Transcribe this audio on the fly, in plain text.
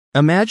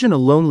Imagine a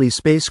lonely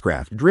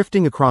spacecraft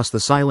drifting across the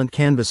silent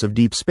canvas of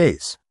deep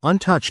space,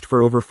 untouched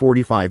for over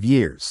 45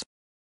 years.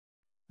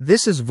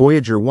 This is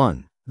Voyager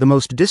 1, the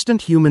most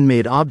distant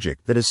human-made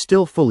object that is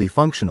still fully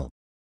functional.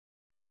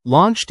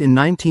 Launched in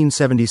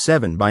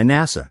 1977 by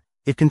NASA,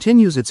 it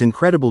continues its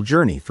incredible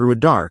journey through a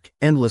dark,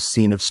 endless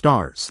scene of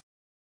stars.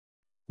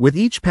 With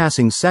each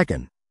passing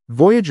second,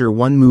 Voyager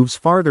 1 moves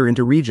farther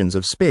into regions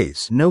of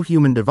space no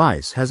human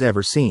device has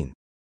ever seen.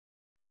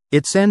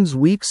 It sends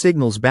weak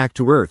signals back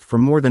to Earth from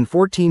more than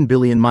 14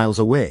 billion miles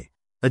away,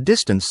 a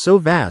distance so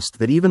vast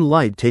that even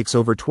light takes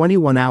over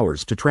 21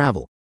 hours to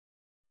travel.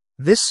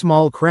 This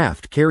small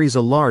craft carries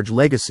a large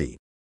legacy.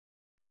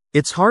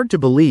 It's hard to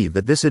believe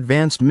that this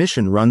advanced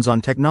mission runs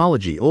on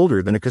technology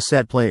older than a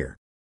cassette player.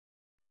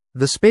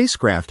 The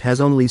spacecraft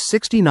has only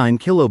 69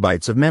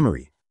 kilobytes of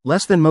memory,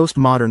 less than most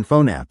modern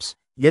phone apps,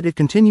 yet it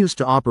continues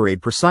to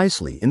operate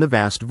precisely in the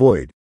vast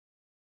void.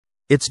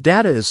 Its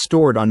data is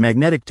stored on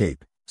magnetic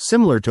tape,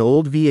 similar to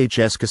old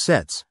VHS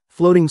cassettes,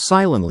 floating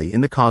silently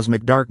in the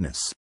cosmic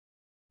darkness.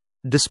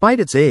 Despite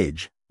its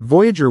age,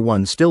 Voyager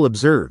 1 still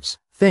observes,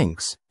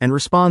 thinks, and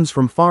responds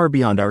from far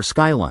beyond our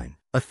skyline,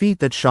 a feat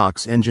that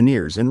shocks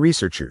engineers and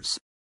researchers.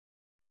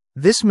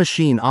 This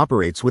machine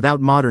operates without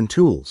modern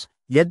tools,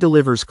 yet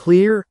delivers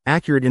clear,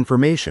 accurate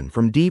information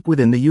from deep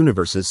within the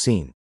universe's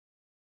scene.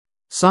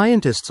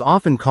 Scientists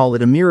often call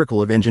it a miracle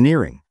of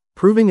engineering,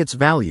 proving its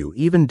value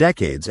even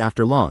decades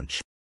after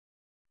launch.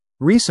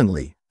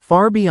 Recently,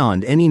 far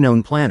beyond any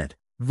known planet,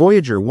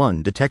 Voyager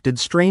 1 detected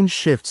strange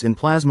shifts in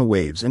plasma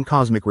waves and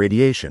cosmic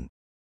radiation.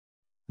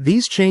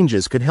 These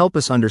changes could help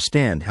us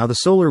understand how the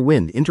solar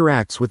wind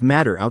interacts with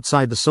matter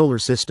outside the solar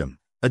system,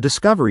 a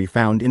discovery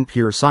found in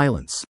pure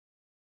silence.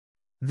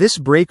 This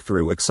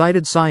breakthrough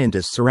excited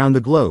scientists around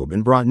the globe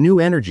and brought new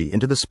energy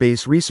into the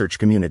space research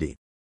community.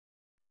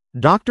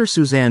 Dr.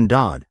 Suzanne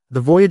Dodd,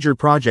 the Voyager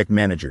project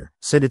manager,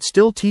 said it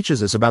still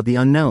teaches us about the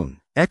unknown,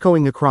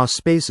 echoing across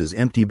space's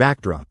empty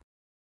backdrop.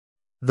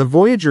 The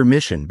Voyager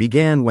mission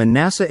began when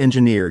NASA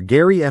engineer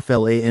Gary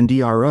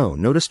Flandro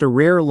noticed a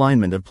rare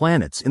alignment of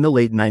planets in the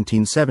late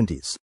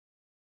 1970s.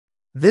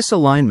 This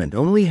alignment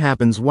only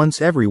happens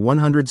once every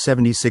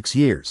 176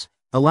 years,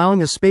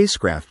 allowing a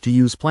spacecraft to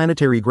use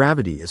planetary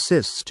gravity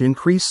assists to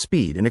increase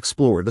speed and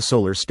explore the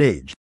solar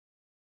stage.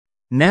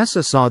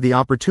 NASA saw the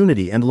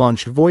opportunity and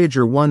launched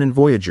Voyager 1 and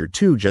Voyager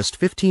 2 just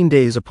 15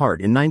 days apart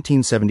in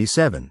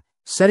 1977,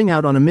 setting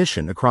out on a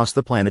mission across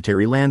the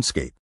planetary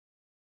landscape.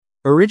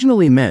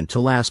 Originally meant to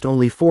last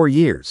only 4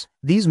 years,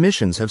 these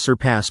missions have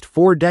surpassed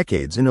 4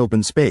 decades in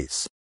open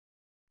space.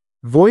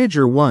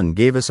 Voyager 1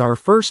 gave us our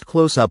first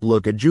close-up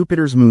look at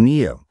Jupiter's moon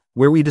Io,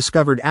 where we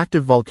discovered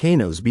active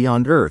volcanoes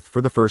beyond Earth for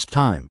the first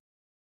time.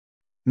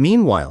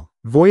 Meanwhile,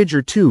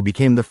 Voyager 2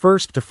 became the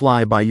first to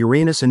fly by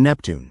Uranus and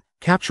Neptune,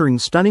 capturing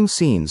stunning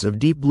scenes of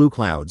deep blue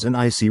clouds and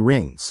icy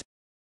rings.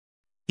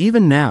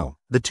 Even now,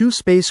 the two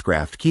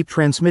spacecraft keep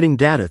transmitting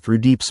data through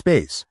deep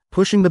space,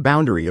 pushing the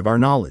boundary of our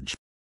knowledge.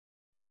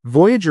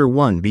 Voyager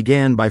 1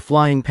 began by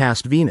flying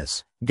past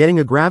Venus, getting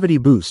a gravity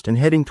boost and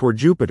heading toward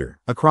Jupiter,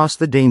 across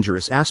the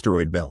dangerous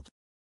asteroid belt.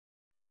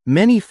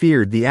 Many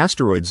feared the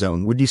asteroid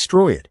zone would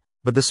destroy it,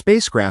 but the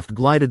spacecraft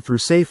glided through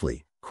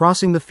safely,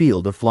 crossing the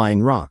field of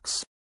flying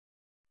rocks.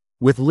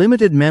 With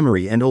limited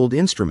memory and old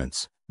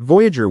instruments,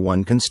 Voyager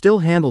 1 can still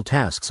handle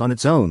tasks on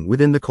its own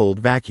within the cold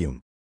vacuum.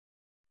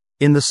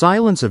 In the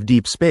silence of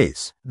deep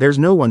space, there's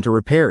no one to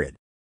repair it.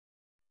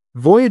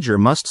 Voyager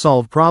must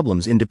solve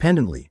problems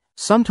independently,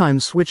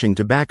 sometimes switching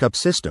to backup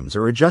systems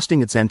or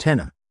adjusting its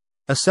antenna,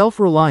 a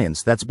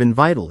self-reliance that's been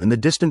vital in the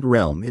distant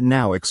realm it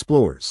now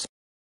explores.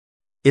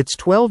 Its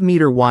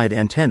 12-meter-wide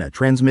antenna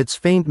transmits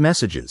faint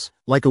messages,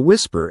 like a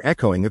whisper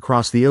echoing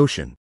across the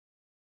ocean.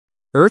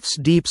 Earth's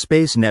deep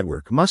space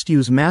network must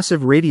use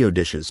massive radio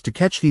dishes to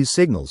catch these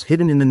signals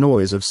hidden in the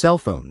noise of cell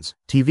phones,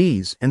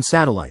 TVs, and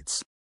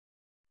satellites.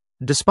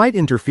 Despite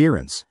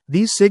interference,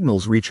 these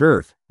signals reach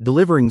Earth,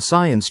 delivering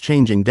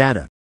science-changing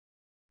data.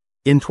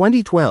 In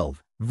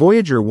 2012,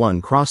 Voyager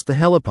 1 crossed the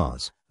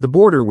helipause, the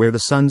border where the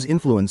Sun's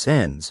influence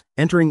ends,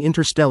 entering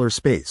interstellar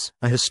space,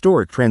 a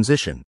historic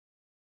transition.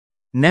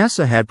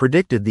 NASA had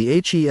predicted the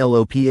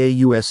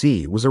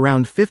HELOPAUSE was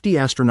around 50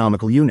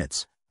 astronomical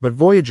units, but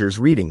Voyager's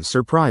readings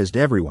surprised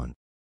everyone.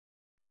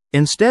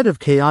 Instead of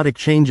chaotic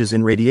changes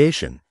in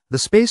radiation, the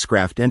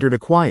spacecraft entered a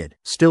quiet,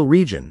 still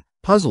region,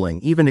 puzzling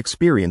even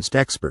experienced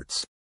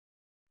experts.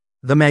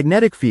 The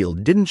magnetic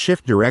field didn't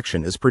shift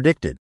direction as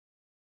predicted.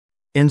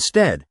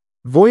 Instead,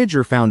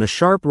 Voyager found a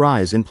sharp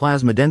rise in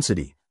plasma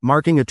density,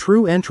 marking a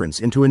true entrance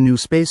into a new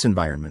space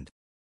environment.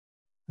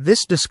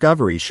 This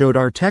discovery showed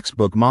our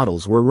textbook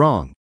models were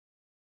wrong.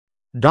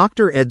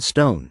 Dr. Ed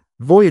Stone,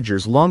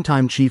 Voyager's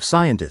longtime chief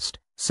scientist,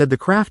 said the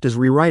craft is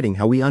rewriting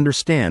how we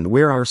understand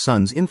where our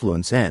sun's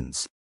influence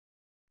ends.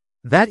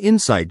 That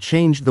insight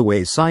changed the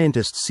way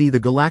scientists see the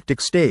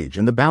galactic stage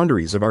and the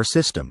boundaries of our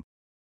system.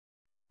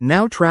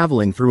 Now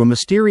traveling through a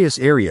mysterious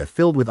area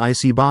filled with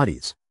icy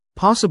bodies,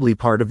 possibly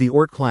part of the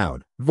Oort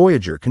cloud,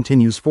 Voyager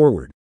continues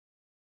forward.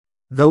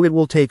 Though it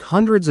will take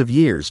hundreds of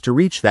years to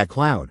reach that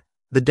cloud,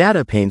 the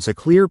data paints a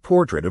clear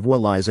portrait of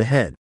what lies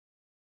ahead.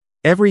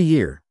 Every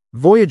year,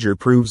 Voyager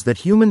proves that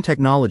human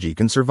technology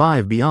can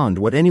survive beyond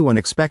what anyone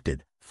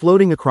expected,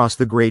 floating across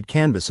the great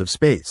canvas of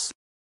space.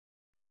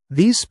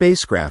 These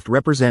spacecraft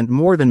represent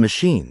more than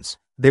machines,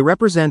 they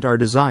represent our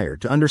desire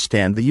to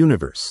understand the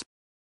universe.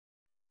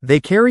 They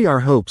carry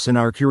our hopes and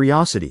our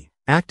curiosity,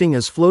 acting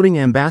as floating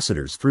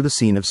ambassadors through the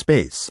scene of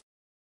space.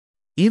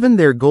 Even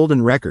their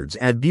golden records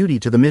add beauty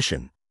to the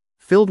mission,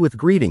 filled with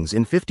greetings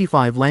in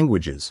 55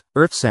 languages,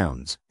 earth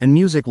sounds, and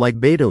music like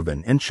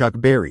Beethoven and Chuck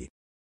Berry.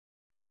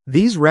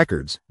 These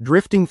records,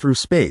 drifting through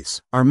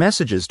space, are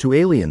messages to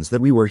aliens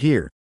that we were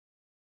here.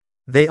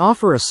 They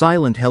offer a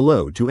silent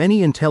hello to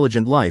any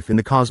intelligent life in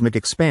the cosmic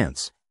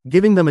expanse,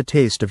 giving them a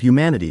taste of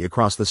humanity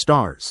across the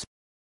stars.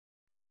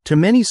 To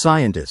many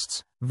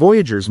scientists,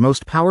 Voyager's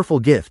most powerful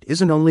gift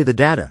isn't only the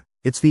data,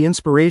 it's the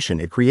inspiration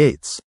it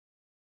creates.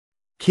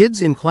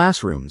 Kids in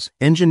classrooms,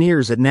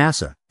 engineers at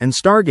NASA, and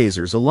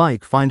stargazers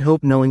alike find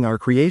hope knowing our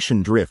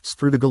creation drifts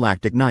through the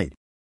galactic night.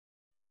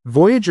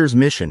 Voyager's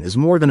mission is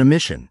more than a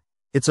mission,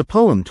 it's a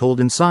poem told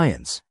in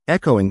science,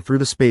 echoing through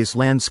the space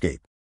landscape.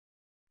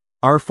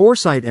 Our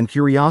foresight and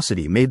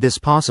curiosity made this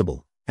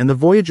possible, and the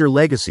Voyager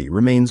legacy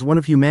remains one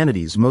of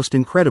humanity's most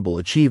incredible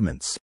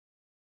achievements.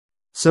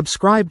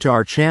 Subscribe to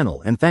our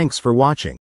channel and thanks for watching.